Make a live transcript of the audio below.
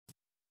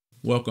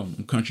Welcome,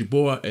 I'm Country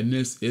Boy, and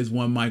this is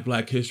One Mic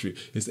Black History.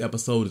 This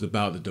episode is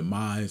about the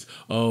demise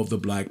of the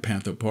Black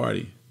Panther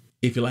Party.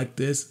 If you like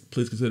this,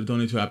 please consider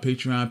donating to our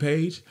Patreon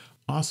page.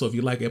 Also, if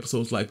you like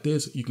episodes like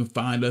this, you can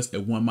find us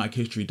at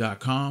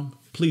onemichistory.com.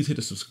 Please hit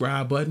the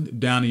subscribe button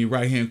down in your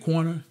right-hand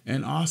corner,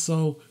 and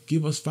also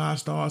give us 5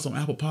 stars on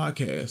Apple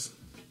Podcasts.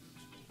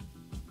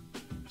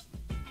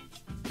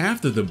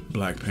 After the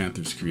Black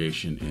Panthers'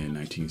 creation in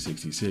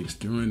 1966,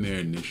 during their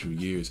initial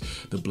years,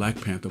 the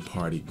Black Panther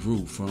Party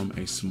grew from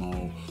a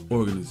small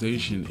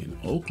organization in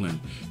Oakland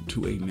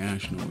to a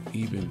national,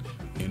 even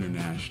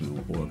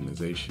international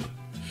organization.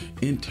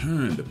 In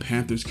turn, the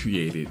Panthers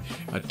created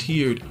a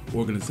tiered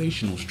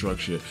organizational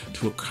structure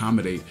to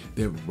accommodate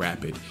their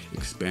rapid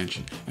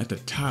expansion. At the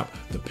top,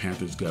 the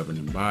Panthers'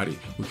 governing body,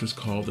 which was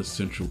called the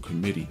Central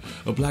Committee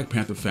of Black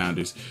Panther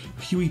founders,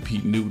 Huey P.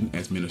 Newton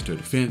as Minister of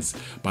Defense,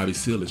 Bobby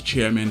Seale as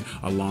Chairman,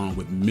 along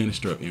with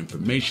Minister of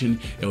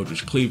Information,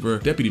 Eldridge Cleaver,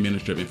 Deputy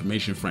Minister of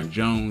Information, Frank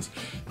Jones,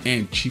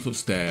 and Chief of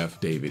Staff,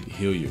 David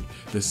Hilliard.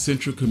 The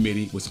Central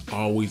Committee was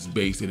always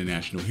based in the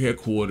national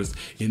headquarters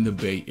in the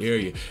Bay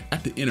Area.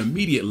 At the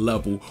intermediate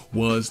level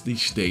was the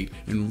state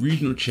and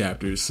regional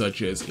chapters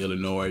such as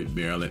Illinois,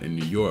 Maryland, and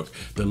New York.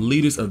 The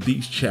leaders of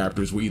these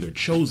chapters were either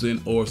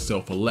chosen or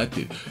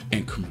self-elected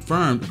and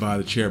confirmed by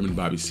the chairman,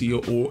 Bobby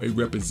Seale, or a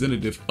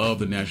representative of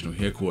the national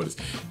headquarters.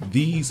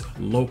 These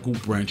local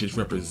branches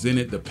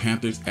represented the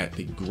Panthers at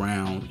the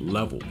ground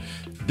level.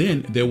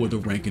 Then there were the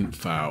rank and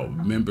file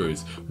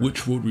members,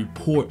 which would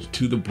report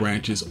to the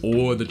branches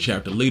or the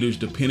chapter leaders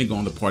depending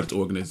on the party's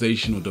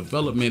organizational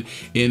development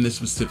in the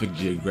specific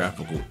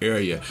geographical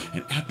area.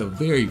 And at the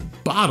very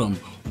bottom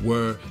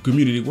were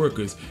community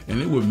workers, and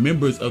they were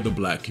members of the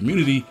black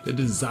community that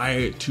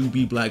desired to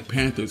be Black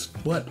Panthers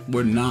but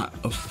were not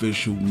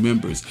official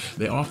members.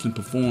 They often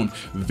performed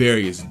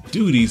various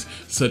duties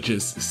such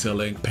as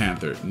selling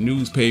Panther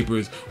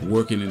newspapers,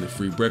 working in the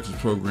free breakfast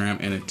program,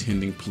 and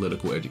attending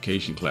political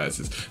education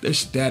classes. Their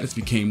status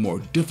became more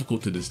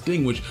difficult to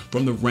distinguish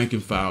from the rank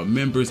and file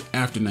members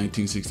after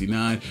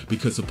 1969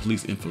 because of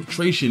police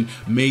infiltration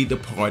made the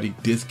party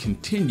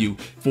discontinue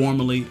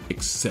formally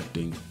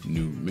accepting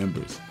new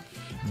members.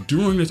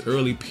 During this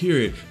early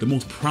period, the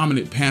most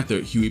prominent Panther,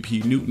 Huey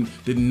P. Newton,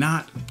 did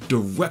not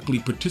directly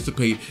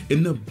participate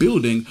in the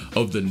building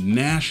of the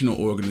national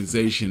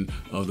organization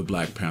of the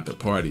Black Panther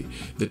Party.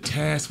 The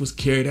task was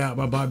carried out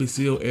by Bobby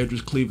Seale,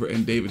 Eldridge Cleaver,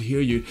 and David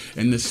Hilliard,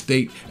 and the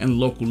state and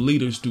local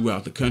leaders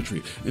throughout the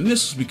country. And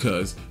this was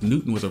because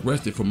Newton was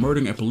arrested for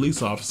murdering a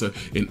police officer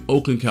in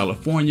Oakland,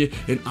 California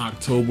in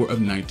October of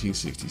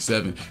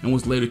 1967, and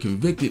was later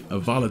convicted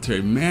of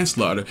voluntary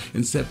manslaughter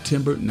in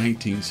September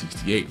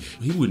 1968.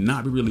 He would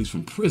not be released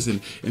from prison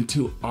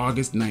until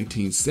August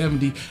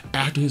 1970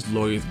 after his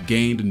lawyers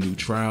gained a new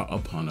trial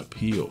upon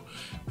appeal.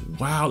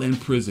 While in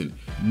prison,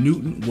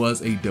 Newton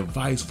was a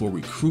device for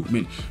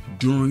recruitment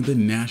during the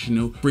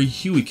National Free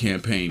Huey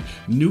campaign.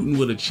 Newton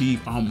would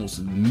achieve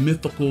almost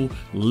mythical,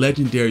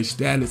 legendary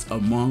status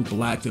among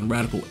blacks and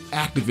radical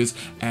activists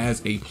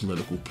as a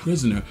political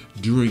prisoner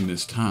during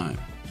this time.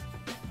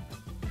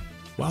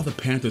 While the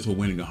Panthers were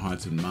winning the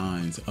hearts and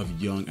minds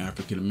of young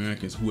African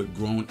Americans who had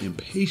grown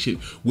impatient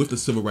with the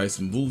civil rights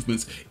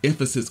movement's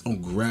emphasis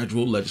on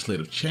gradual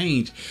legislative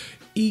change,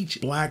 each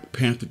Black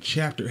Panther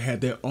chapter had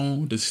their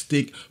own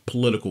distinct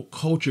political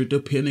culture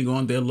depending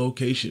on their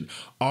location.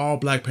 All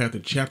Black Panther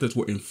chapters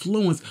were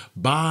influenced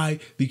by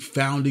the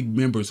founding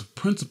members'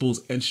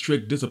 principles and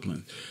strict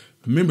discipline.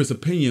 Members'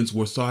 opinions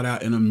were sought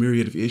out in a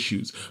myriad of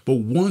issues, but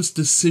once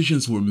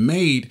decisions were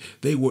made,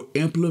 they were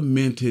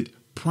implemented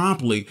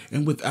promptly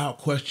and without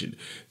question.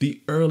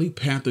 The early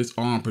Panthers'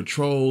 armed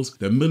patrols,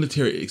 the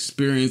military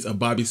experience of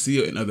Bobby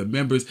Seale and other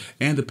members,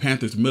 and the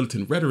Panthers'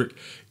 militant rhetoric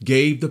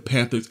gave the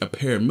Panthers a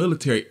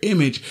paramilitary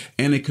image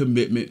and a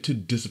commitment to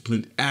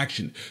disciplined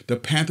action. The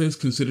Panthers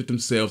considered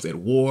themselves at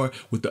war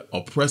with the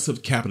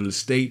oppressive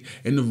capitalist state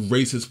and the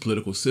racist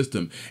political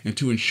system, and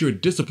to ensure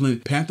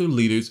discipline, Panther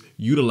leaders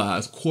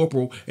utilized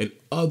corporal and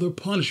other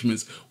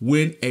punishments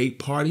when a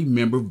party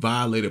member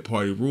violated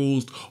party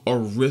rules or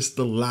risked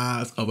the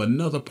lives of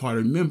another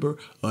party member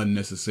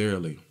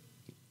unnecessarily.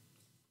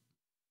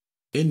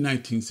 In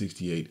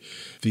 1968,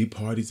 the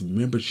party's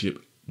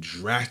membership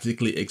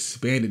drastically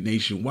expanded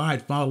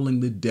nationwide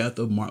following the death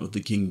of Martin Luther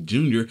King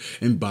Jr.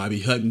 and Bobby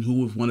Hutton,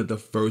 who was one of the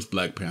first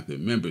Black Panther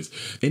members.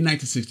 In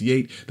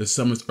 1968, the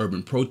summer's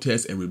urban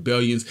protests and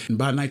rebellions, and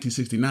by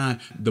 1969,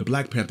 the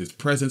Black Panthers'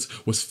 presence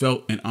was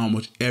felt in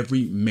almost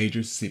every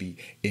major city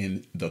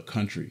in the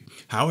country.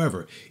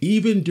 However,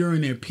 even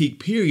during their peak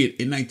period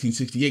in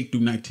 1968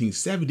 through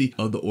 1970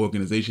 of the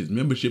organization's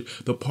membership,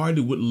 the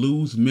party would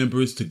lose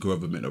members to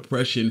government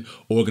oppression,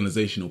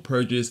 organizational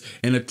purges,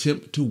 and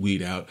attempt to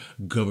weed out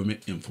government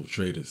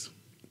infiltrators.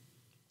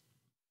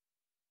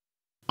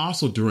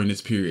 Also during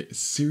this period,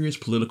 serious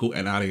political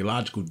and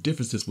ideological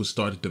differences would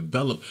start to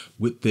develop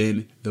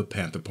within the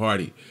Panther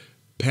Party.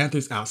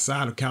 Panthers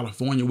outside of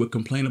California would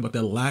complain about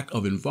their lack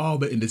of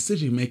involvement in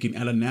decision-making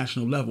at a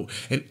national level.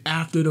 And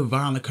after the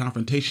violent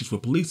confrontations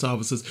with police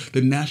officers,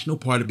 the National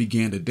Party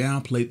began to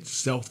downplay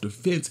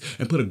self-defense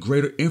and put a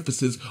greater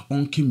emphasis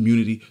on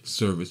community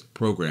service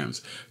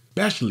programs,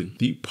 especially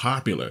the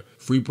popular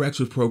free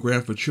breakfast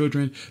program for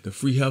children, the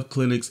free health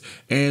clinics,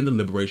 and the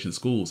liberation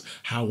schools.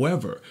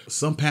 However,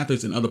 some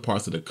Panthers in other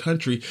parts of the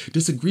country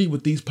disagreed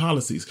with these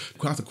policies.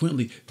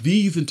 Consequently,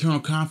 these internal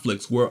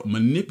conflicts were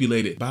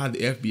manipulated by the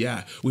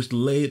FBI, which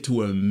led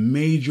to a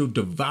major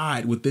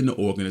divide within the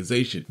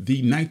organization. The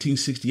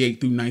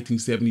 1968 through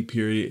 1970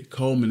 period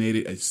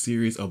culminated a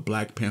series of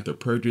Black Panther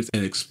purges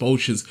and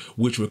expulsions,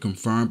 which were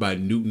confirmed by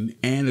Newton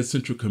and the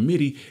Central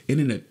Committee in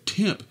an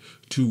attempt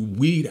to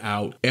weed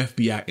out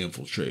FBI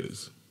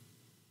infiltrators.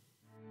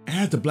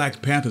 As the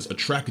Black Panthers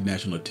attracted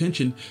national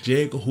attention,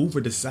 J. Edgar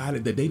Hoover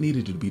decided that they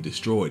needed to be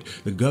destroyed.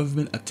 The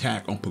government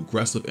attack on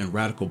progressive and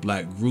radical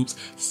black groups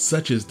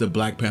such as the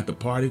Black Panther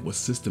Party was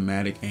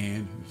systematic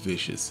and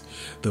vicious.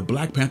 The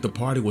Black Panther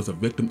Party was a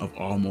victim of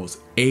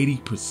almost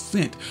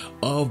 80%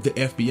 of the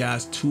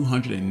FBI's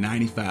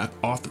 295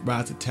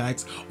 authorized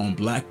attacks on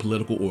black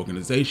political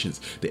organizations.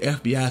 The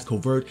FBI's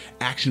covert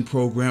action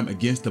program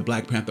against the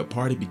Black Panther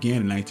Party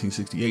began in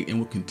 1968 and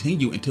would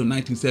continue until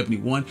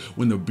 1971,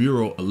 when the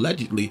Bureau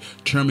allegedly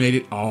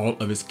terminated all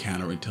of its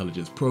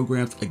counterintelligence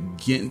programs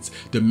against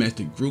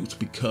domestic groups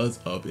because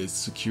of its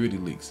security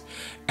leaks.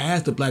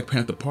 As the Black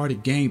Panther Party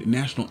gained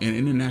national and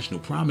international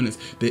prominence,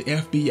 the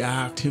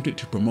FBI attempted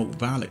to promote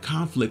violent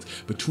conflicts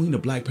between the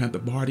Black Panther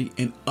Party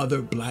and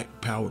other Black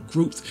power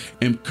groups,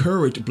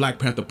 encouraged Black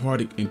Panther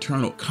Party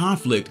internal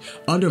conflict,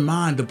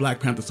 undermined the Black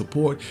Panther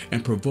support,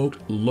 and provoked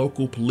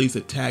local police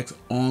attacks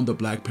on the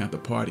Black Panther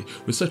Party.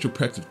 With such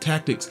repressive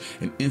tactics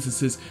and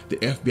instances, the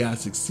FBI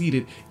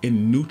succeeded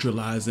in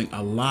neutralizing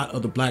a lot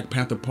of the Black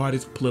Panther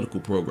Party's political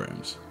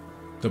programs.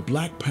 The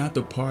Black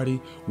Panther Party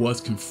was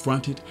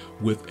confronted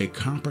with a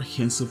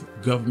comprehensive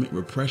government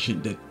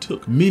repression that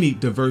took many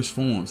diverse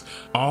forms.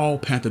 All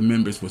Panther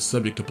members were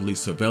subject to police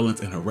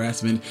surveillance and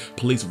harassment.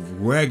 Police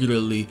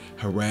regularly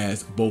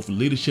harassed both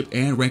leadership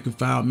and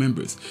rank-and-file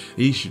members.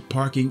 They issued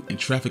parking and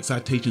traffic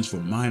citations for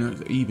minor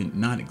or even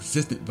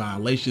non-existent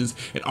violations,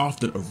 and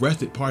often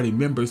arrested party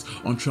members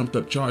on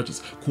trumped-up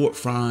charges. Court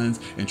fines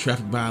and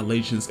traffic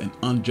violations and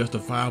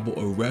unjustifiable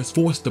arrests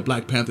forced the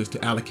Black Panthers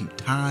to allocate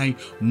time,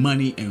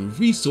 money, and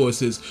resources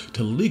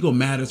to legal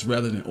matters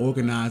rather than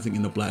organizing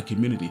in the black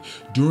community.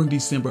 During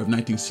December of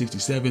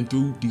 1967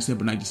 through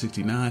December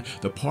 1969,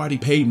 the party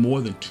paid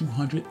more than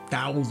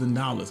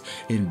 $200,000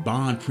 in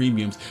bond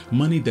premiums,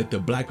 money that the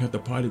Black Panther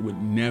Party would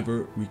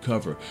never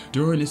recover.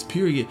 During this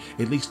period,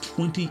 at least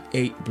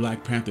 28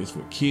 Black Panthers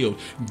were killed.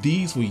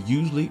 These were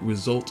usually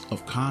results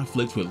of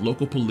conflicts with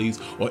local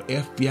police or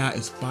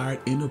FBI-inspired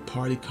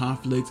inter-party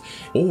conflicts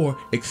or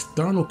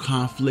external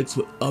conflicts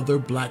with other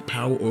Black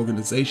power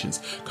organizations.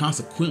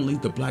 Consequently,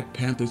 the Black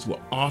Panthers were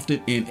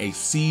often in a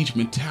siege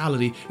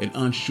mentality and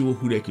unsure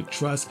who they could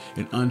trust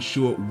and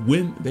unsure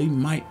when they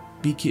might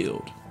be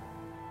killed.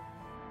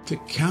 To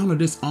counter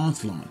this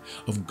onslaught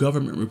of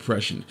government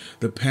repression,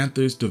 the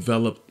Panthers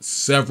developed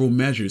several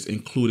measures,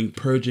 including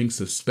purging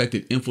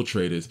suspected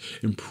infiltrators,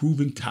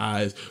 improving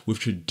ties with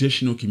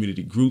traditional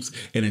community groups,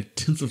 and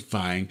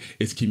intensifying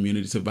its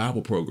community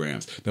survival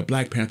programs. The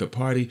Black Panther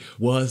Party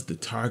was the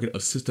target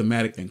of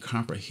systematic and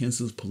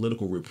comprehensive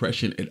political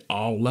repression at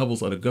all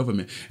levels of the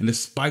government. And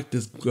despite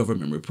this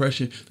government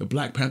repression, the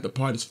Black Panther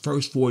Party's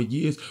first 4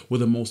 years were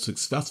the most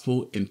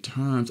successful in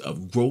terms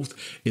of growth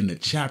in the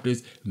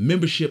chapter's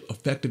membership,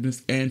 effectiveness,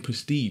 and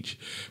prestige.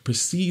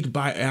 Perceived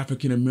by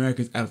African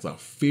Americans as a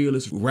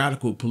fearless,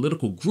 radical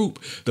political group,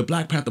 the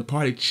Black Panther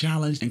Party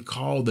challenged and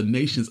called the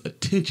nation's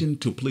attention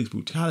to police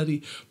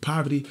brutality,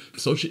 poverty,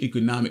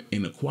 socioeconomic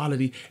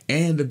inequality,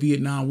 and the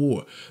Vietnam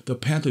War. The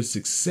Panthers'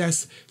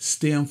 success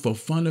stemmed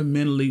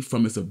fundamentally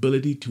from its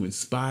ability to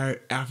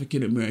inspire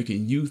African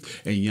American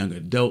youth and young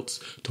adults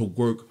to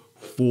work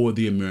for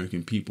the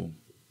American people.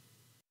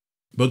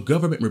 But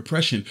government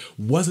repression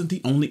wasn't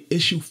the only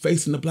issue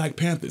facing the Black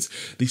Panthers.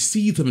 The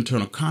seeds of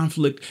internal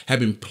conflict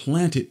had been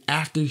planted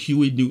after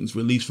Huey Newton's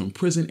release from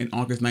prison in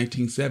August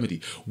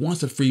 1970.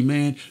 Once a free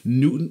man,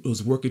 Newton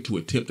was working to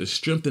attempt to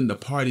strengthen the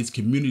party's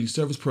community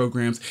service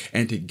programs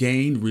and to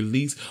gain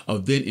release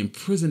of then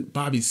imprisoned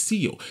Bobby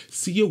Seale.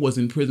 Seale was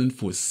in prison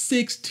for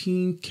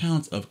 16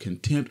 counts of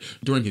contempt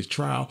during his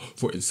trial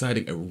for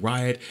inciting a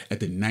riot at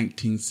the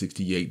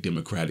 1968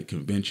 Democratic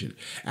Convention.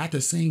 At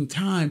the same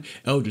time,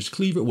 Eldridge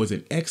Cleaver was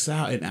in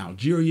exile in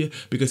Algeria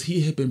because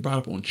he had been brought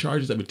up on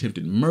charges of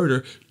attempted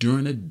murder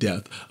during the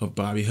death of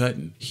Bobby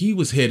Hutton. He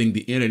was heading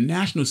the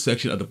international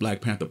section of the Black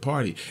Panther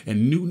Party,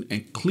 and Newton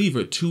and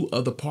Cleaver, two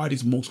of the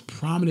party's most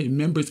prominent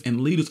members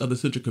and leaders of the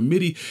Central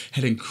Committee,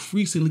 had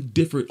increasingly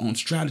differed on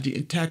strategy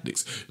and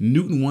tactics.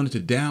 Newton wanted to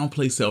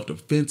downplay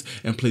self-defense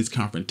and place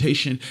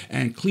confrontation,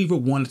 and Cleaver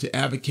wanted to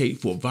advocate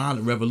for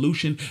violent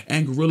revolution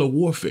and guerrilla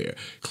warfare.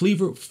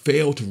 Cleaver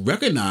failed to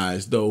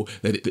recognize, though,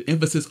 that the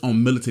emphasis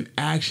on militant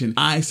action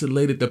isolated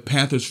isolated the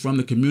Panthers from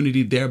the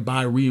community,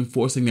 thereby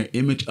reinforcing their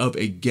image of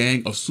a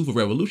gang of super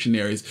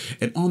revolutionaries.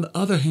 And on the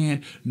other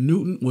hand,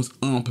 Newton was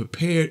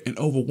unprepared and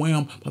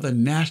overwhelmed by the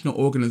national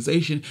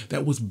organization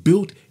that was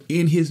built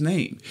in his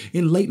name.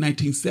 In late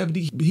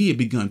 1970, he had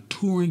begun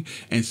touring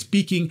and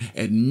speaking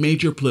at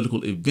major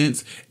political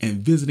events and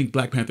visiting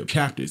Black Panther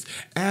chapters.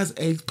 As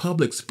a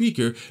public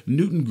speaker,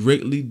 Newton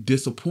greatly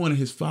disappointed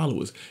his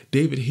followers.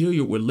 David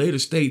Hilliard would later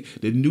state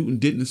that Newton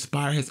didn't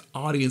inspire his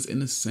audience in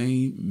the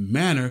same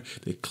manner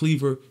that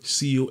Cleaver,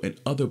 Seal, and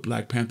other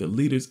Black Panther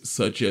leaders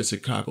such as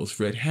Chicago's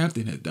Fred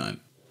Hampton had done.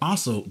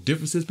 Also,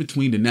 differences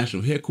between the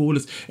national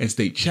headquarters and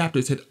state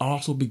chapters had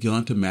also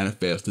begun to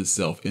manifest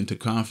itself into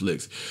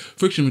conflicts.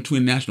 Friction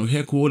between national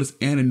headquarters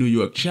and the New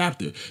York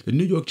chapter. The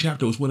New York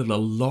chapter was one of the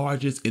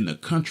largest in the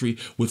country,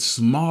 with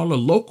smaller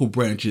local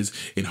branches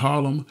in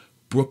Harlem,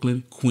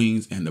 Brooklyn,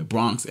 Queens, and the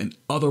Bronx, and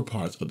other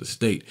parts of the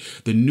state.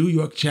 The New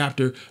York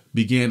chapter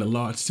began to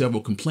lodge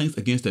several complaints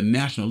against the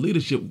national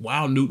leadership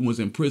while Newton was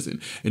in prison.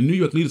 And New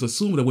York leaders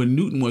assumed that when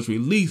Newton was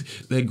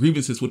released, that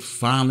grievances would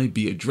finally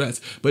be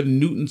addressed. But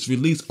Newton's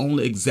release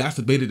only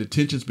exacerbated the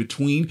tensions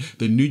between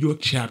the New York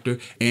chapter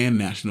and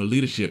national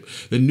leadership.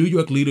 The New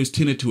York leaders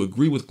tended to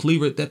agree with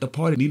Cleaver that the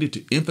party needed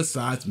to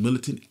emphasize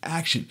militant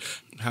action.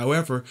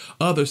 However,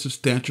 other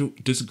substantial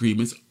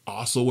disagreements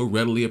also were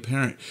readily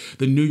apparent.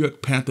 The New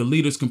York Panther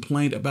leaders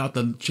complained about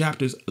the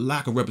chapter's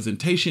lack of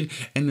representation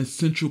in the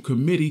Central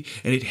Committee,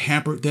 and it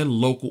hampered their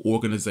local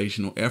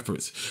organizational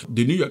efforts.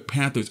 The New York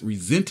Panthers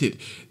resented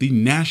the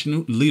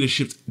national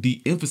leadership's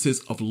de-emphasis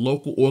of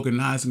local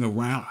organizing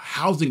around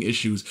housing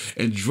issues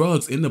and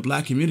drugs in the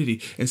Black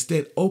community.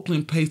 Instead,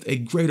 Oakland placed a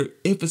greater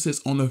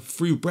emphasis on the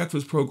free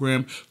breakfast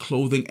program,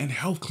 clothing, and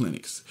health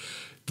clinics.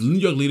 The New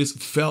York leaders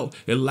felt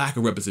their lack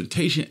of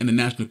representation in the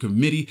National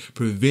Committee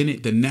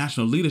prevented the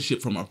national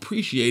leadership from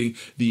appreciating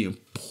the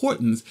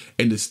importance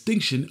and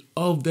distinction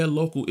of their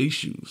local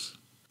issues.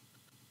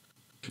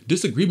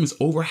 Disagreements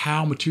over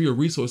how material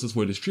resources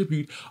were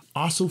distributed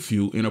also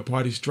fueled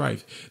inter-party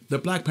strife. The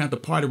Black Panther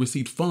Party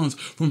received funds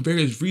from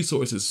various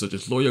resources such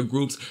as lawyer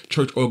groups,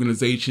 church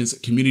organizations,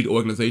 community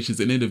organizations,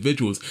 and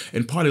individuals,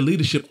 and party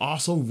leadership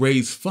also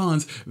raised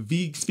funds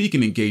via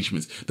speaking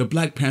engagements. The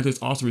Black Panthers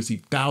also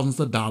received thousands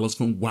of dollars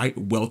from white,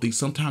 wealthy,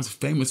 sometimes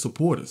famous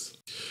supporters.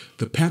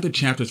 The Panther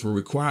chapters were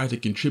required to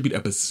contribute a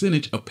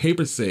percentage of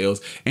paper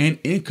sales and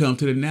income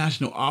to the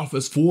national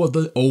office for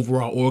the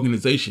overall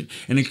organization,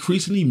 and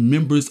increasingly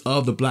members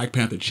of the Black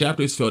Panther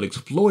chapters felt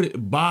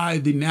exploited by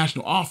the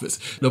national office.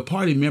 The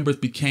party members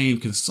became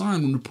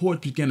concerned when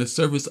reports began to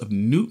surface of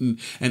Newton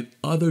and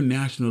other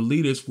national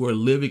leaders who were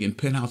living in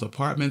penthouse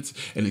apartments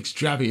and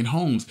extravagant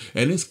homes,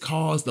 and this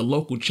caused the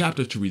local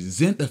chapters to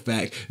resent the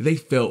fact they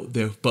felt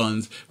their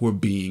funds were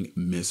being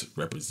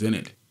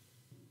misrepresented.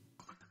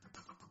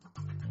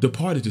 The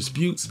party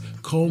disputes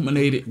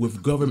culminated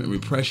with government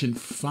repression,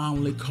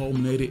 finally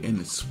culminated in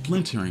the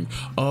splintering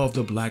of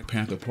the Black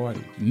Panther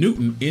Party.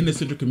 Newton, in the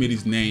Central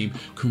Committee's name,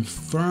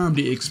 confirmed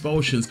the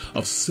expulsions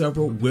of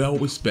several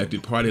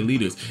well-respected party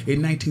leaders.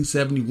 In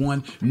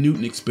 1971,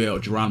 Newton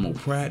expelled Geronimo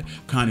Pratt,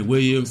 Connie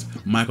Williams,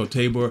 Michael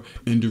Tabor,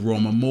 and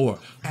Doroma Moore,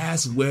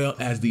 as well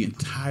as the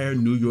entire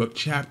New York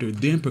chapter,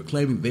 then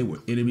proclaiming they were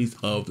enemies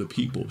of the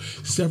people.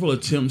 Several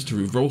attempts to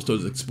reverse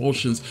those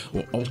expulsions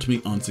were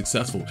ultimately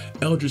unsuccessful.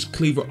 Eldridge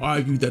Cleaver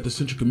argued that the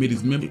Central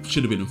Committee's members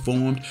should have been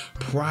informed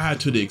prior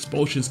to the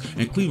expulsions,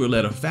 and Cleaver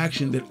led a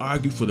faction that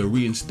argued for the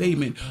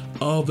reinstatement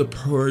of the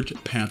purged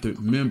Panther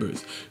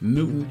members.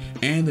 Newton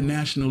and the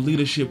national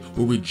leadership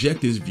will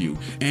reject this view,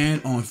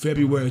 and on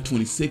February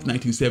 26,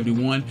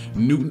 1971,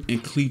 Newton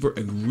and Cleaver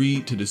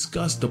agreed to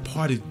discuss the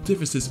party's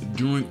differences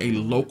during a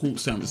local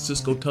San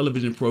Francisco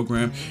television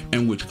program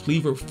in which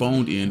Cleaver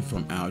phoned in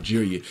from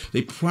Algeria.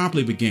 They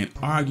promptly began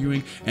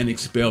arguing and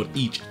expelled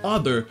each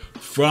other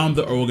from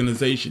the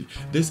organization.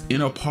 This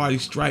inter-party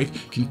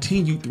strife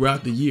continued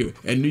throughout the year,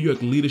 and New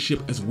York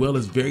leadership, as well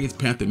as various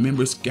Panther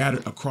members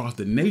scattered across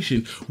the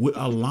nation, would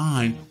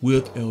align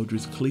with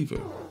Eldridge Cleaver.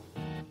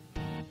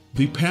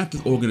 The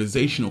Panthers'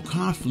 organizational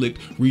conflict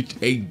reached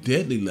a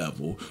deadly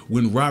level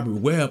when Robert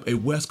Webb, a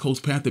West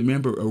Coast Panther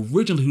member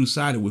originally who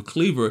sided with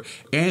Cleaver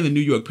and the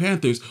New York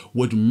Panthers,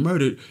 was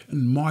murdered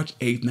on March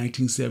 8,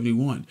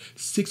 1971.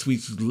 6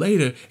 weeks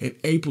later, on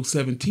April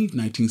 17,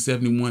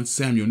 1971,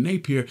 Samuel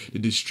Napier, the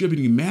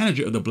distributing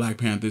manager of the Black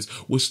Panthers,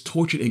 was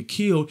tortured and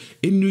killed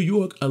in New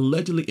York,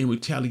 allegedly in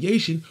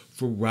retaliation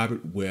for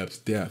Robert Webb's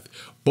death.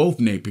 Both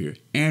Napier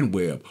and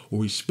Webb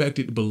were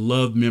respected,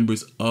 beloved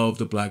members of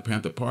the Black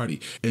Panther Party,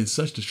 and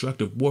such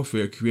destructive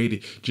warfare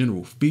created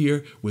general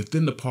fear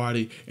within the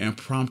party and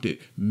prompted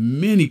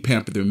many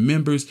Panther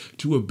members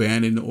to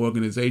abandon the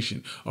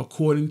organization.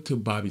 According to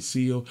Bobby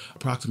Seale,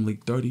 approximately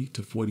 30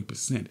 to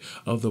 40%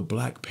 of the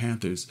Black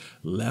Panthers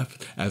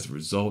left as a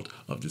result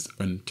of this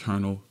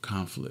internal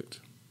conflict.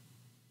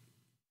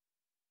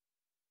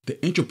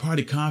 The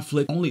intra-party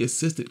conflict only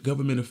assisted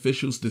government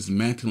officials'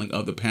 dismantling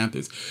of the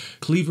Panthers.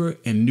 Cleaver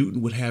and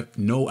Newton would have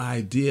no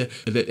idea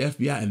that the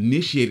FBI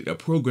initiated a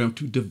program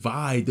to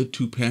divide the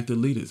two Panther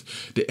leaders.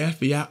 The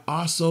FBI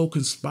also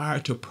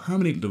conspired to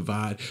permanently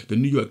divide the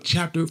New York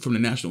chapter from the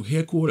national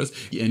headquarters,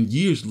 and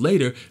years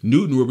later,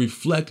 Newton would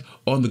reflect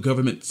on the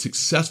government's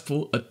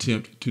successful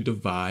attempt to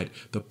divide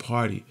the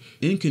party.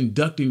 In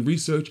conducting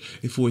research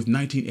for his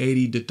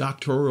 1980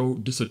 doctoral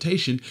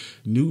dissertation,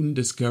 Newton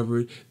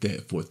discovered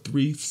that for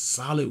 3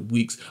 solid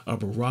weeks, a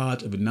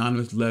barrage of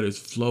anonymous letters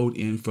flowed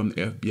in from the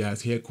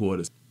FBI's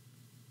headquarters.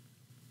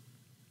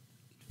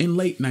 In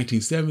late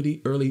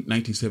 1970, early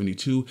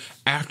 1972,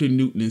 after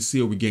Newton and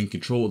Seal regained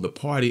control of the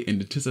party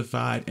and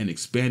intensified and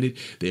expanded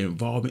their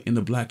involvement in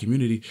the Black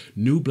community,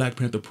 new Black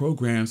Panther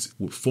programs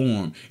would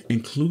form,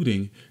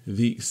 including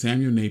the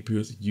Samuel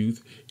Napier's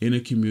Youth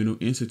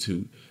Intercommunal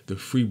Institute, the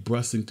Free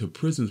Busing to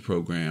Prisons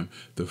program,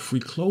 the Free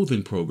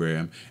Clothing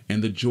program,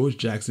 and the George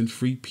Jackson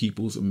Free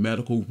People's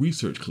Medical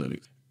Research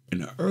Clinic. In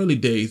the early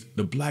days,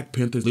 the Black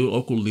Panthers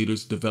local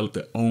leaders developed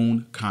their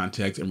own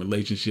contacts and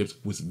relationships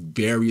with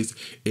various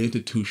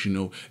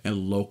institutional and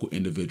local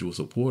individual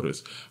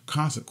supporters.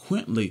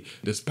 Consequently,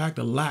 despite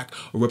the lack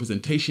of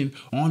representation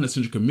on the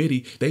Central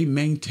Committee, they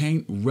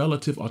maintained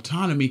relative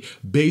autonomy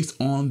based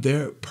on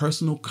their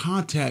personal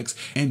contacts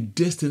and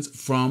distance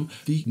from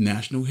the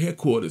national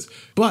headquarters.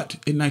 But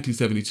in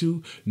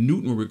 1972,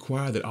 Newton would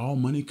require that all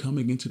money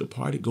coming into the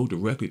party go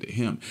directly to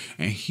him,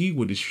 and he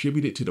would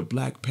distribute it to the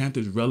Black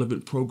Panthers'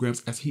 relevant programs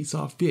as he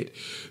saw fit.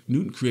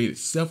 Newton created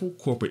several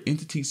corporate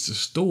entities to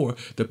store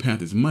the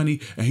Panthers'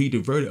 money, and he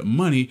diverted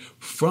money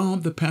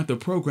from the Panther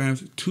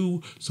programs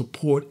to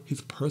support his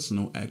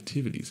personal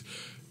activities.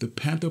 The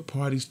Panther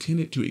parties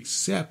tended to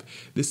accept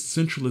this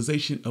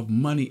centralization of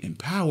money and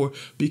power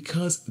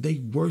because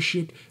they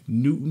worshipped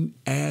Newton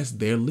as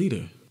their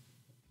leader.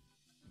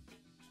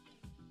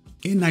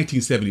 In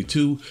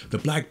 1972, the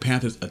Black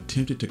Panthers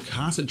attempted to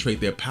concentrate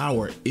their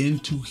power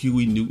into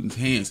Huey Newton's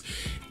hands.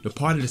 The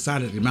party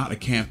decided to mount a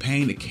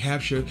campaign to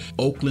capture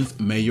Oakland's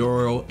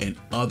mayoral and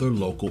other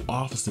local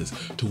offices.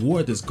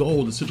 Toward this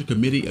goal, the Central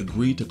Committee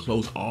agreed to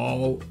close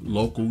all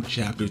local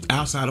chapters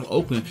outside of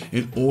Oakland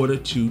in order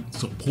to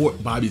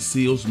support Bobby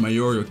Seale's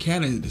mayoral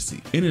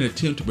candidacy. In an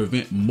attempt to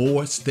prevent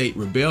more state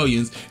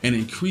rebellions and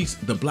increase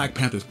the Black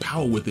Panthers'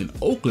 power within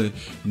Oakland,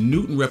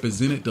 Newton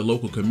represented the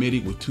local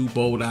committee with 2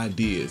 bold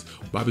ideas.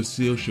 Bobby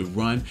Seale should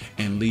run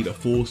and lead a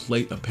full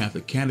slate of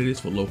Panther candidates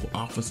for local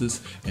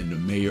offices and the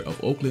mayor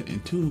of Oakland,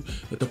 and 2,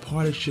 that the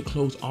party should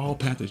close all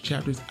Panthers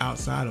chapters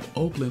outside of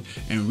Oakland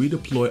and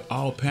redeploy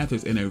all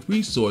Panthers and their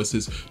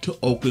resources to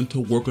Oakland to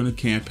work on the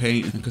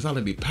campaign and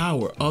consolidate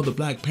power of the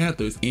Black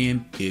Panthers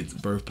in its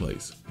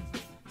birthplace.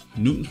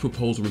 Newton's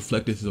proposal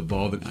reflected his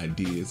evolving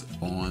ideas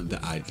on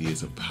the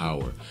ideas of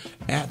power.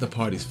 At the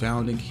party's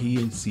founding, he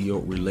and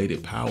Seal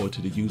related power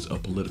to the use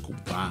of political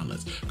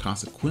violence.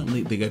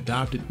 Consequently, they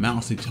adopted Mao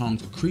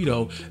Zedong's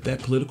credo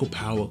that political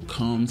power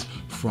comes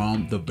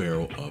from the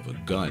barrel of a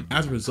gun.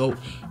 As a result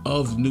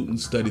of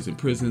Newton's studies in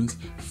prisons,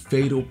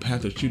 fatal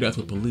Panther shootouts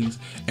with police,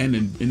 and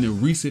in the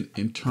recent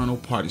internal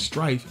party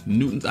strife,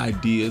 Newton's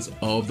ideas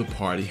of the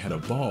party had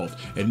evolved,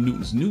 and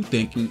Newton's new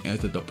thinking as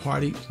that the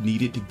party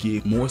needed to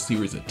give more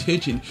serious attention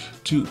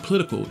to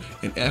political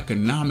and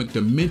economic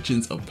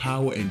dimensions of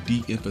power and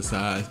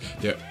de-emphasize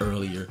their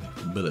earlier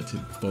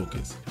militant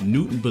focus.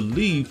 Newton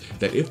believed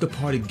that if the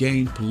party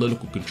gained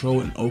political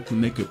control in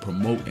Oakland, they could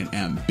promote an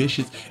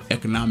ambitious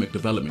economic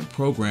development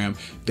program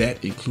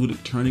that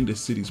included turning the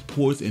city's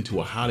ports into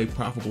a highly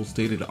profitable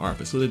state-of-the-art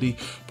facility,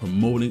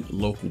 promoting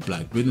local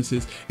Black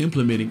businesses,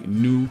 implementing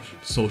new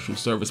social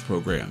service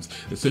programs.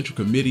 The Central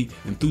Committee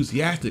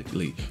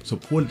enthusiastically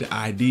supported the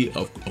idea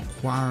of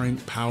acquiring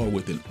power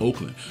within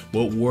Oakland,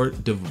 but were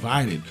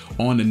divided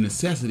on the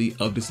necessity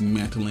of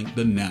dismantling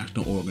the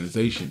national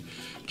organization.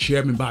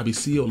 Chairman Bobby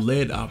Seale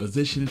led the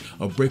opposition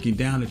of breaking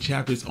down the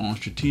chapters on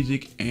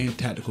strategic and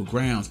tactical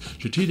grounds.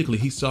 Strategically,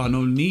 he saw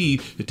no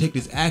need to take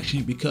this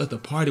action because the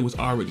party was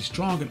already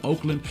strong in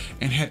Oakland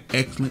and had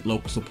excellent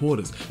local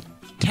supporters.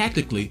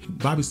 Tactically,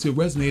 Bobby Seale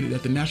resonated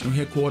that the national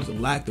headquarters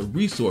lacked the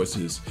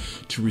resources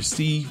to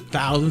receive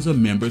thousands of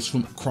members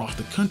from across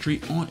the country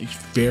on a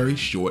very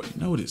short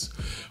notice.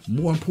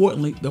 More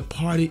importantly, the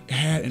party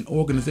had an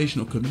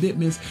organizational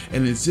commitments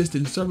and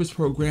existing service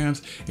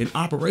programs in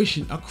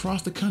operation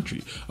across the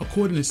country.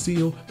 According to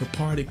Seale, the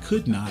party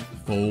could not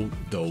fold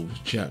those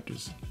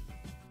chapters.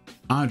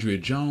 Andrea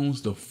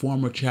Jones, the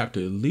former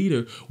chapter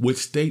leader, would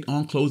state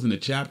on closing the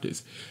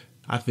chapters,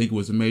 "I think it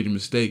was a major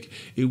mistake.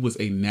 It was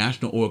a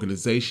national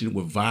organization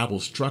with viable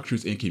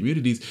structures and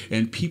communities,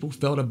 and people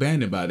felt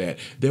abandoned by that.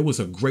 There was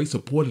a great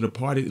support of the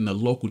party in the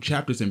local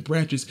chapters and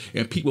branches,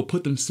 and people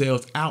put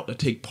themselves out to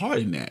take part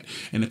in that.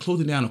 And the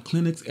closing down of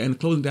clinics and the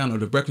closing down of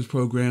the breakfast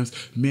programs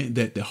meant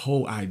that the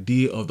whole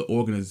idea of the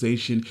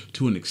organization,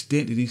 to an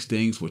extent, these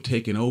things were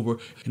taken over,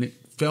 and it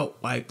felt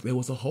like there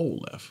was a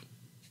hole left."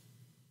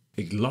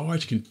 A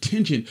large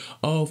contingent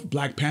of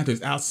Black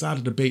Panthers outside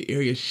of the Bay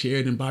Area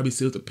shared in Bobby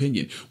Seale's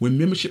opinion. When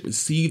membership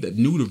received a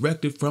new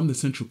directive from the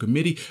Central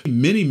Committee,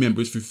 many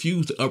members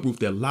refused to uproot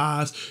their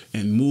lives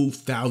and move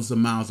thousands of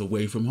miles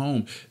away from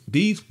home.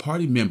 These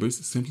party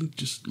members simply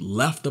just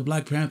left the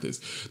Black Panthers.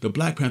 The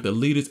Black Panther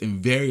leaders in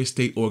various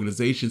state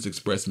organizations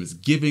expressed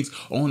misgivings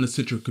on the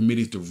Central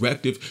Committee's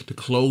directive to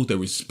close their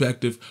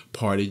respective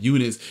party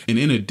units. And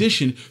in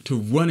addition to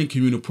running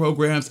communal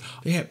programs,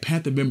 they had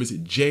Panther members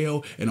in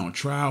jail and on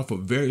trial for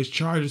various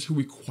charges who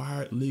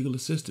required legal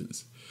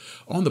assistance.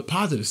 On the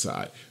positive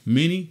side,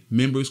 many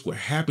members were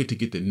happy to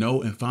get to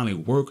know and finally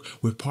work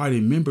with party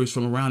members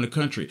from around the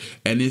country,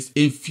 and this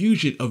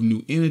infusion of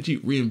new energy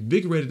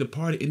reinvigorated the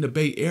party in the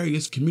Bay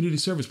Area's community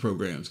service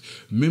programs.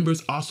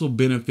 Members also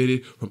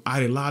benefited from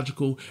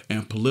ideological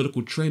and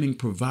political training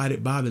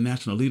provided by the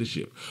national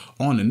leadership.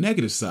 On the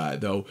negative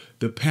side, though,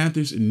 the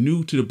Panthers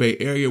new to the Bay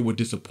Area were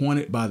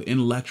disappointed by the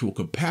intellectual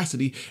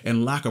capacity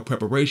and lack of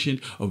preparation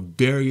of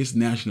various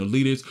national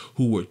leaders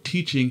who were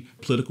teaching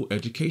political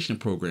education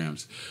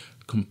programs.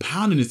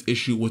 Compounding this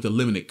issue was the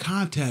limited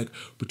contact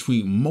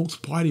between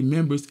most party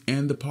members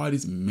and the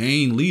party's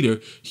main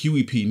leader,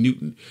 Huey P.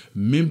 Newton.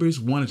 Members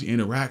wanted to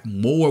interact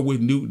more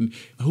with Newton,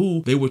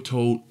 who they were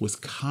told was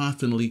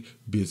constantly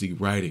busy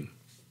writing.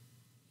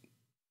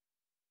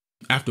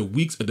 After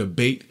weeks of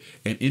debate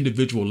and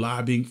individual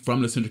lobbying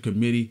from the Central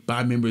Committee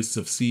by members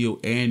of Seale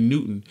and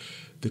Newton,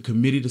 the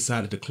committee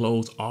decided to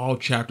close all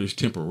chapters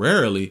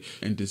temporarily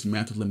and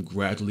dismantle them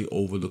gradually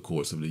over the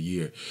course of the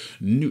year.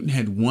 Newton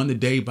had won the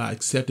day by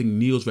accepting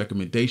Neal's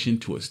recommendation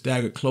to a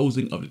staggered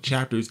closing of the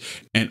chapters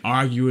and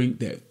arguing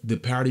that the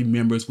party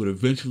members would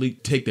eventually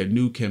take their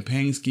new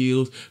campaign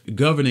skills,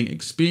 governing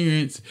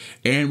experience,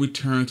 and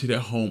return to their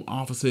home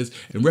offices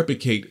and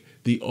replicate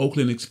the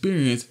Oakland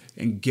experience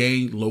and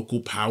gain local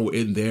power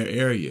in their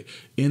area.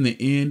 In the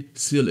end,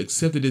 Seale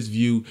accepted this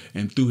view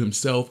and threw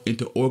himself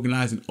into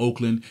organizing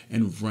Oakland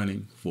and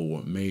running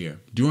for mayor.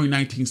 During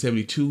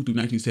 1972 through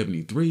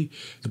 1973,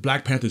 the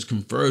Black Panthers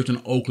converged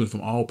on Oakland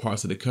from all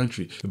parts of the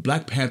country. The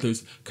Black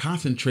Panthers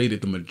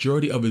concentrated the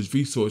majority of its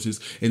resources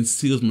in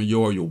Seale's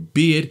mayoral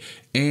bid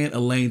and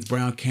Elaine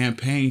Brown's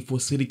campaign for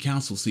city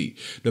council seat.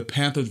 The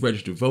Panthers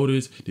registered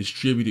voters,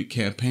 distributed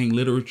campaign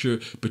literature,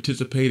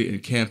 participated in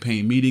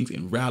campaign meetings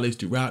and rallies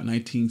throughout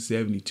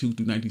 1972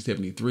 through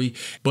 1973.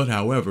 But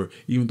however,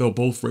 even though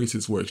both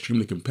races were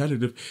extremely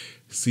competitive,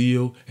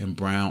 Seale and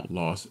Brown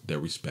lost their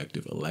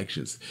respective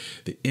elections.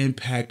 The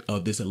impact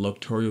of this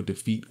electoral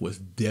defeat was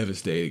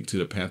devastating to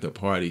the Panther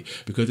Party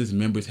because its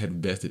members had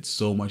invested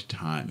so much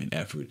time and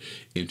effort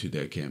into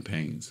their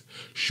campaigns.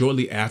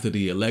 Shortly after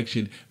the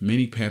election,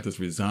 many Panthers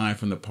resigned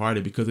from the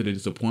party because of the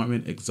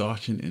disappointment,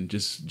 exhaustion, and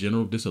just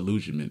general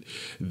disillusionment.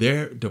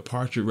 Their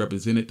departure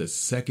represented the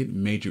second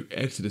major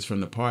exodus from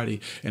the party,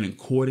 and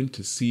according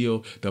to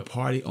Seale, the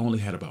party only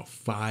had about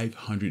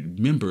 500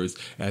 members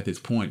at this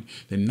point.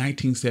 The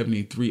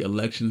 1973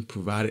 elections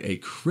provided a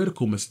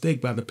critical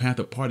mistake by the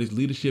Panther Party's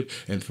leadership,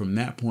 and from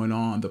that point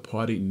on, the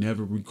party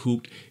never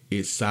recouped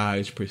its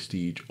size,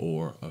 prestige,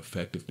 or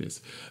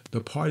effectiveness.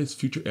 The party's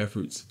future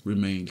efforts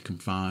remained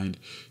confined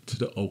to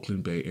the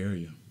Oakland Bay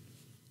Area.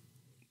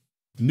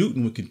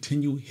 Newton would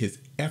continue his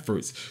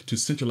efforts to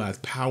centralize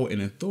power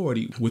and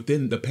authority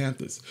within the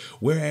Panthers,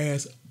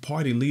 whereas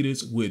party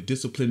leaders would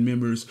discipline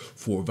members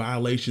for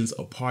violations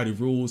of party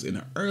rules in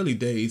the early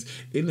days.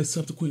 In the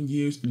subsequent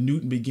years,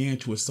 Newton began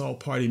to assault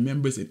party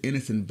members and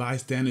innocent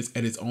bystanders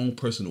at his own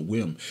personal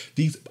whim.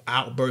 These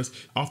outbursts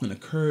often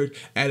occurred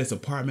at his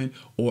apartment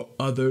or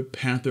other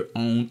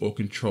Panther-owned or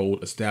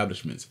controlled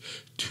establishments.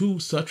 Two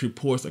such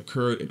reports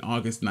occurred in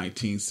August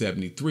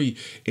 1973.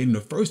 In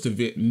the first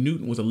event,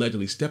 Newton was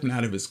allegedly stepping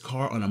out of his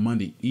car on a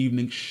Monday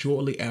evening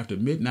shortly after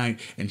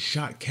midnight and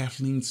shot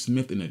Kathleen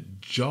Smith in the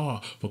jaw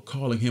for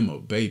calling him a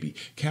baby.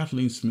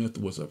 Kathleen Smith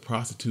was a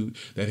prostitute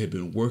that had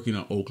been working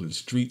on Oakland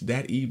Street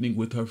that evening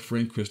with her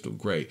friend Crystal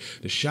Gray.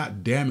 The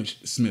shot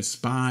damaged Smith's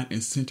spine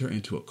and sent her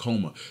into a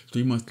coma.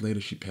 3 months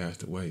later, she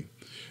passed away.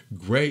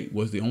 Gray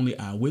was the only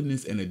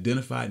eyewitness and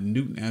identified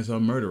Newton as her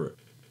murderer.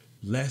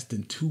 Less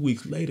than 2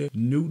 weeks later,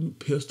 Newton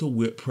pistol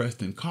whipped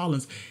Preston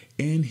Collins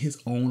in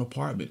his own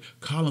apartment.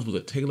 Collins was a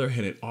tailor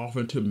and had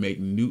offered to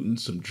make Newton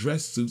some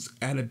dress suits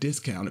at a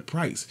discounted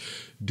price.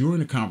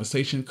 During the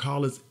conversation,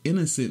 Collins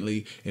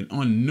innocently and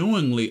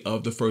unknowingly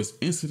of the first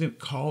incident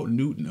called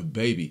Newton a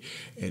baby,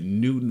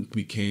 and Newton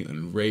became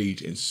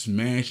enraged and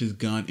smashed his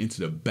gun into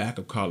the back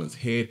of Collins'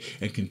 head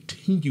and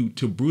continued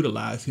to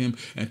brutalize him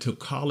until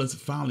Collins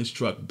finally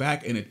struck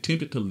back and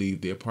attempted to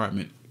leave the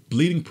apartment.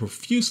 Bleeding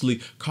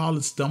profusely,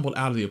 Collins stumbled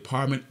out of the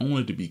apartment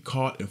only to be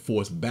caught and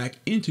forced back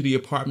into the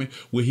apartment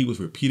where he was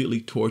repeatedly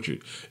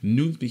tortured.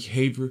 Newton's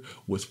behavior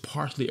was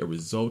partially a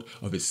result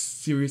of his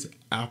serious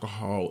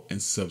alcohol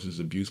and substance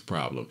abuse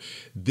problem.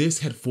 This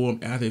had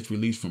formed after his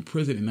release from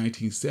prison in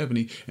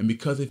 1970, and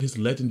because of his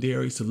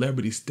legendary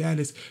celebrity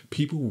status,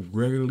 people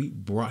regularly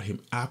brought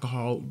him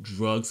alcohol,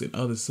 drugs, and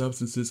other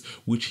substances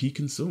which he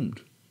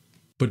consumed.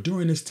 But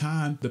during this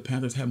time, the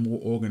Panthers had more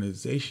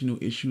organizational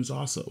issues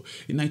also.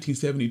 In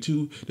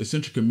 1972, the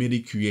Central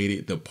Committee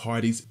created the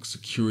party's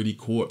Security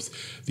Corps.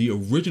 The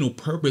original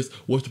purpose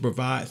was to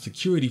provide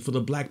security for the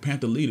Black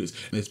Panther leaders,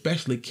 and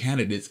especially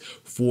candidates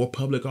for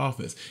public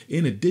office.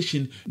 In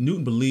addition,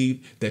 Newton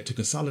believed that to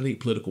consolidate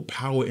political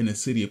power in the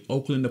city of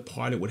Oakland, the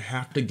party would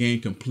have to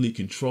gain complete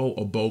control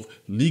of both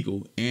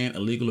legal and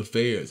illegal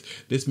affairs.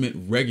 This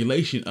meant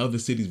regulation of the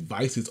city's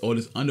vices or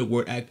its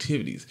underworld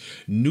activities.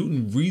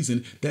 Newton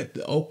reasoned that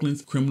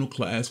Oakland's criminal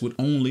class would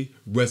only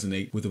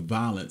resonate with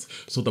violence,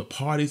 so the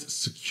party's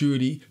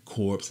Security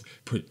Corps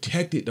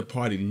protected the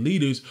party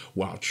leaders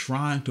while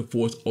trying to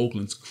force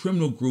Oakland's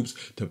criminal groups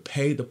to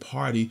pay the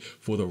party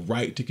for the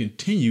right to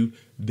continue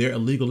their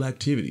illegal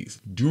activities.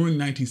 During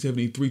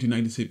 1973 to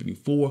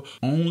 1974,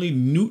 only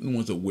Newton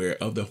was aware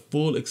of the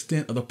full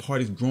extent of the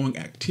party's growing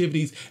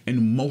activities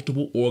and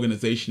multiple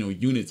organizational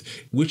units,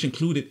 which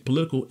included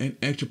political and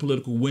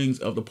extra-political wings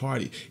of the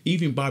party.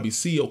 Even Bobby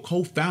Seale,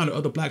 co-founder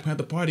of the Black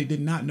Panther Party,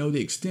 did not know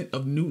the extent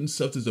of Newton's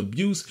substance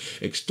abuse,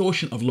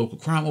 extortion of local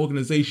crime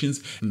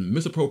organizations, and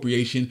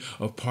misappropriation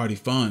of party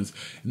funds,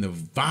 and the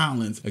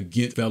violence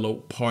against fellow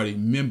party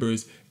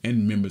members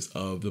and members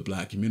of the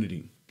Black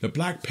community. The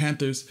Black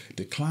Panthers'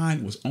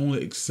 decline was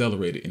only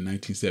accelerated in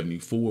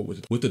 1974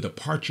 with the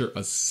departure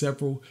of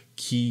several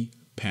key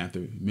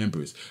Panther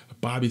members.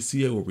 Bobby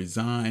Seale will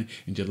resign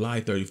on July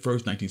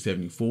 31st,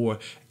 1974,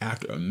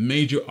 after a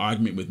major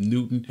argument with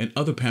Newton, and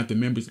other Panther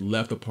members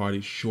left the party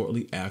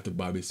shortly after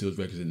Bobby Seale's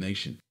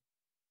resignation.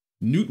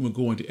 Newton would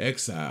go into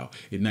exile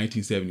in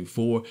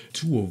 1974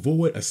 to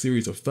avoid a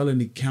series of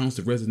felony counts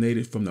that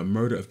resonated from the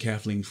murder of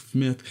Kathleen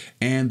Smith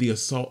and the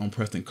assault on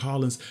Preston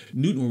Collins.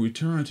 Newton would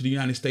return to the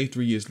United States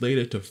 3 years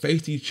later to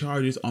face these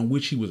charges, on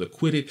which he was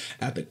acquitted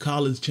after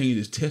Collins changed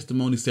his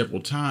testimony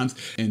several times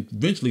and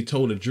eventually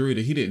told the jury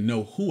that he didn't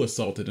know who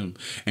assaulted him.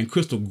 And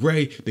Crystal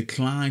Gray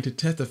declined to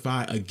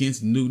testify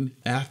against Newton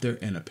after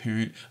an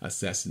apparent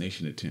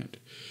assassination attempt.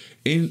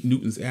 In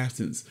Newton's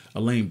absence,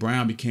 Elaine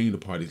Brown became the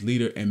party's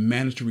leader and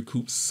managed to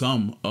recoup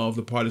some of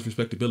the party's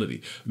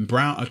respectability.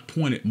 Brown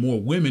appointed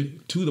more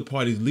women to the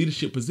party's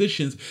leadership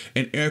positions,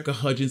 and Erica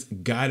Hudgens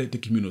guided the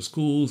communal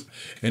schools,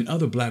 and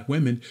other Black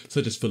women,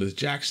 such as Phyllis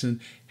Jackson,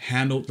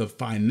 handled the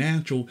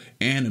financial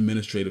and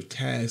administrative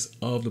tasks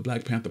of the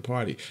Black Panther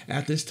Party.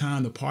 At this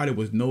time, the party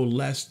was no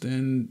less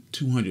than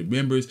 200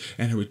 members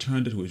and had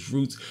returned to its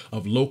roots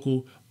of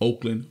local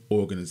Oakland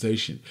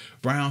organization.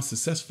 Brown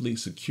successfully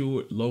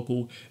secured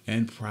local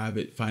and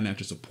private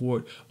financial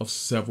support of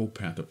several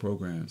Panther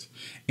programs.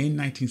 In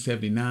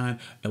 1979,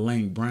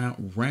 Elaine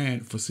Brown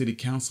ran for city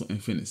council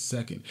and finished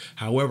second.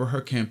 However,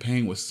 her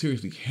campaign was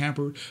seriously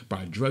hampered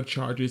by drug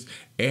charges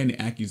and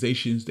the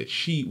accusations that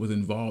she was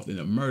involved in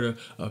the murder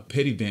of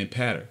Petty Van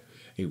Patter,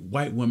 a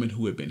white woman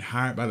who had been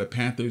hired by the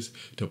Panthers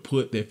to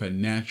put their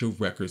financial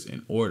records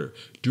in order.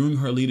 During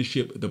her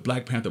leadership, the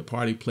Black Panther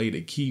Party played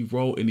a key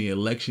role in the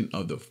election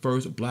of the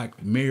first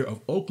Black mayor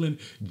of Oakland,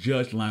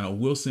 Judge Lionel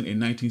Wilson, in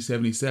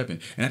 1977.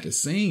 And at the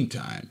same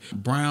time,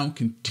 Brown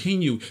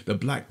continued the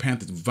Black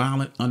Panthers'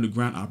 violent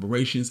underground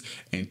operations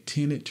and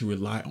tended to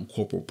rely on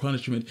corporal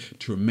punishment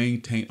to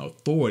maintain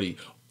authority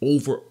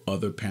over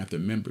other Panther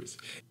members.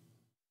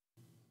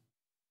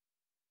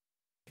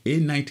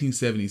 In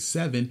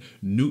 1977,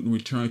 Newton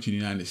returned to the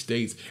United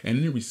States, and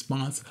in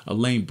response,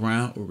 Elaine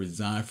Brown would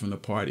resign from the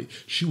party.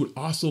 She would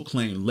also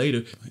claim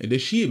later that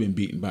she had been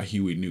beaten by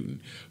Huey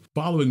Newton.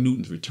 Following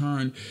Newton's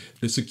return,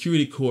 the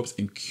Security Corps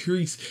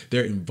increased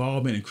their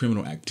involvement in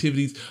criminal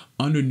activities.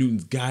 Under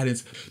Newton's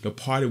guidance, the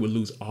party would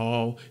lose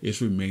all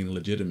its remaining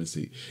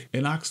legitimacy.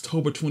 In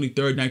October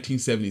 23,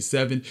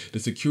 1977, the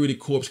Security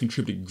Corps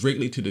contributed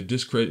greatly to the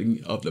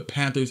discrediting of the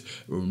Panthers'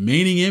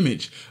 remaining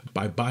image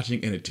by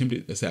botching an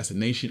attempted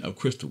assassination of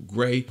Crystal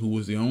Gray, who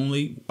was the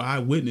only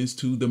eyewitness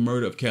to the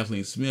murder of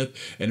Kathleen Smith,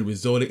 and it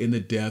resulted in the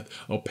death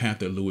of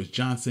Panther Lewis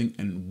Johnson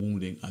and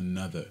wounding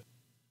another.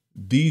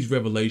 These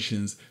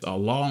revelations,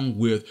 along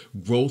with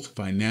gross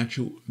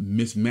financial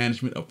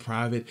mismanagement of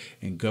private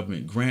and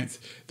government grants,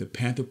 the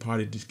Panther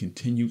Party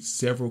discontinued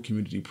several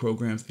community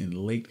programs in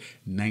late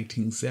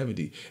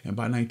 1970. And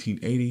by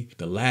 1980,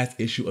 the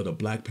last issue of the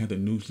Black Panther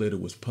newsletter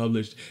was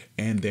published,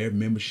 and their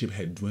membership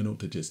had dwindled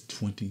to just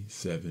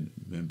 27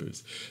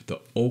 members. The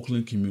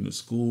Oakland Communal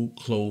School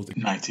closed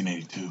in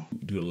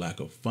 1982 due to lack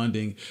of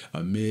funding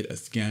amid a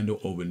scandal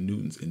over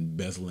Newton's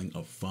embezzling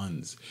of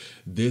funds.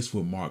 This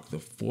would mark the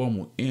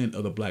formal end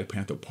of the Black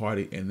Panther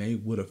Party, and they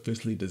would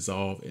officially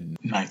dissolve in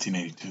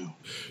 1982.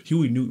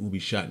 Huey Newton would be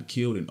shot and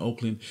killed in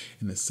Oakland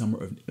in the summer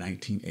of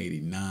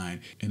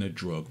 1989 in a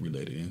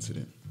drug-related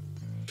incident.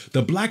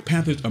 The Black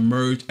Panthers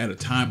emerged at a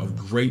time of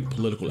great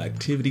political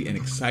activity and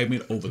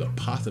excitement over the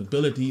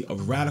possibility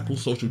of radical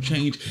social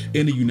change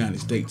in the United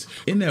States.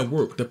 In their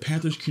work, the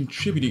Panthers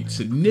contributed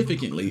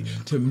significantly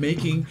to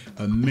making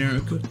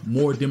America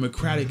more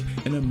democratic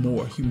and a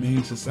more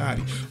humane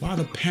society. While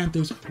the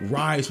Panthers'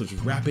 rise was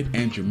rapid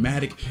and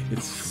dramatic,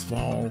 its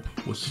fall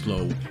was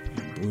slow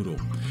and brutal.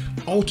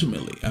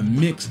 Ultimately, a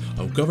mix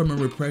of government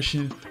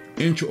repression,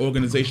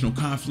 intra-organizational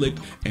conflict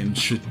and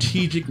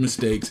strategic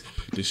mistakes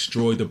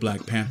destroyed the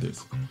Black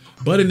Panthers.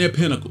 But in their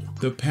pinnacle,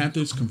 the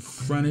Panthers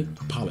confronted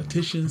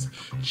politicians,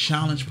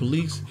 challenged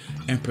police,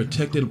 and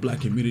protected the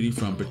Black community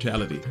from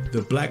brutality.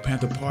 The Black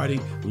Panther Party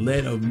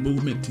led a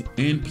movement to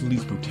end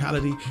police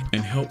brutality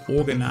and helped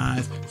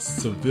organize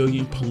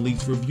civilian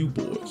police review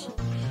boards.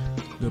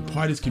 The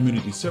party's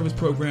community service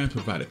programs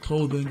provided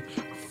clothing,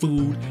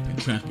 food, and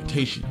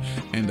transportation,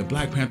 and the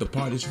Black Panther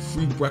Party's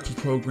free breakfast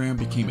program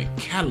became a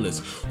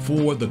catalyst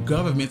for the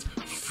government's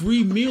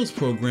free meals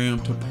program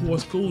to poor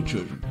school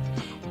children.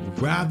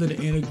 Rather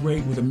than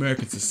integrate with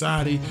American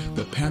society,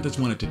 the Panthers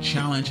wanted to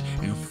challenge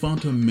and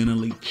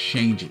fundamentally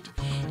change it,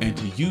 and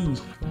to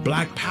use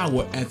Black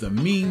power as a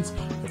means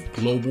of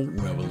global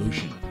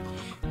revolution.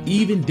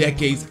 Even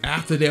decades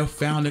after their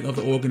founding of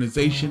the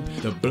organization,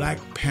 the Black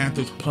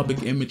Panthers'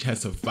 public image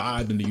has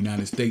survived in the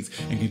United States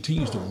and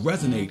continues to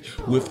resonate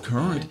with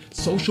current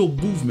social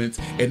movements,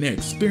 and their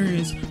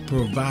experience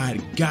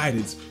provide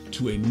guidance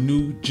to a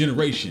new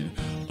generation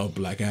of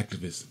Black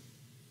activists.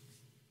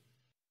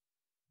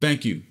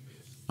 Thank you.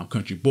 I'm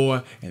Country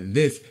Boy, and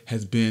this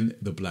has been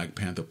the Black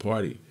Panther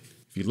Party.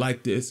 If you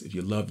like this, if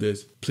you love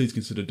this, please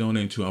consider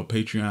donating to our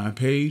Patreon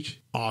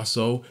page.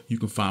 Also, you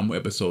can find more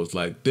episodes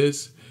like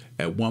this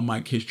at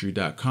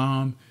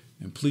onemichistory.com,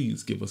 and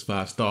please give us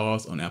 5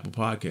 stars on Apple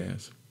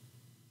Podcasts.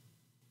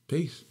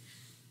 Peace.